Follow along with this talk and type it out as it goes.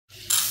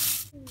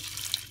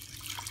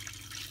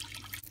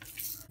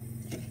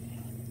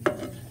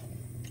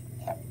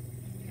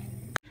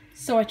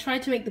So I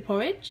tried to make the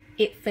porridge.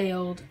 It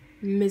failed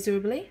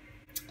miserably.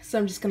 So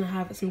I'm just going to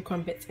have some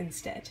crumpets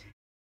instead.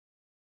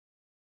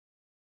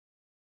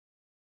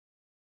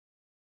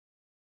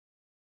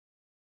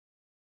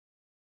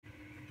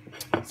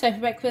 So for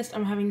breakfast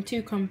I'm having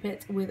 2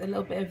 crumpets with a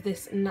little bit of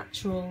this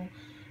natural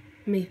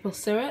maple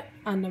syrup,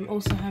 and I'm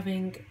also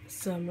having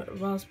some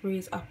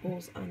raspberries,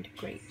 apples and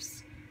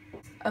grapes.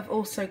 I've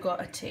also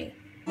got a tea.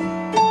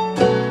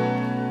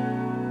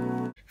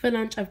 For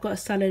lunch I've got a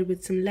salad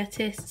with some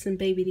lettuce, some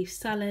baby leaf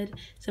salad,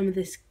 some of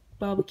this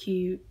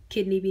barbecue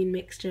kidney bean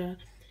mixture,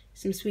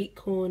 some sweet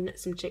corn,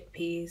 some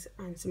chickpeas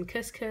and some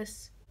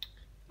couscous.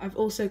 I've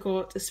also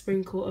got a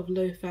sprinkle of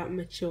low-fat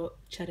mature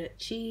cheddar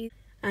cheese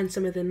and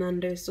some of the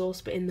Nando sauce,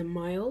 but in the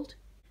mild.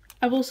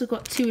 I've also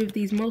got 2 of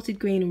these malted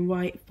grain and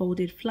white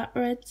folded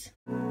flatbreads.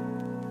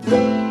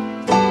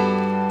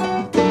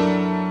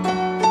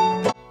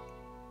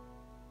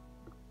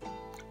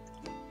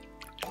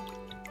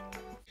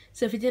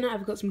 So for dinner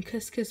I've got some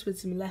couscous with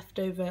some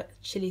leftover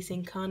chili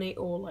sin carne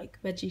or like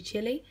veggie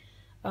chili.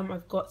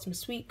 I've got some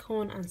sweet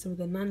corn and some of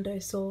the Nando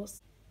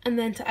sauce. And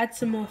then to add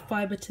some more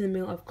fibre to the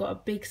meal, I've got a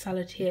big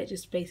salad here,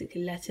 just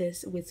basically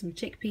lettuce with some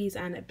chickpeas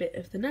and a bit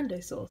of the Nando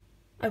sauce.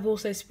 I've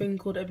also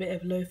sprinkled a bit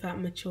of low-fat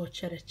mature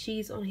cheddar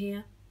cheese on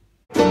here.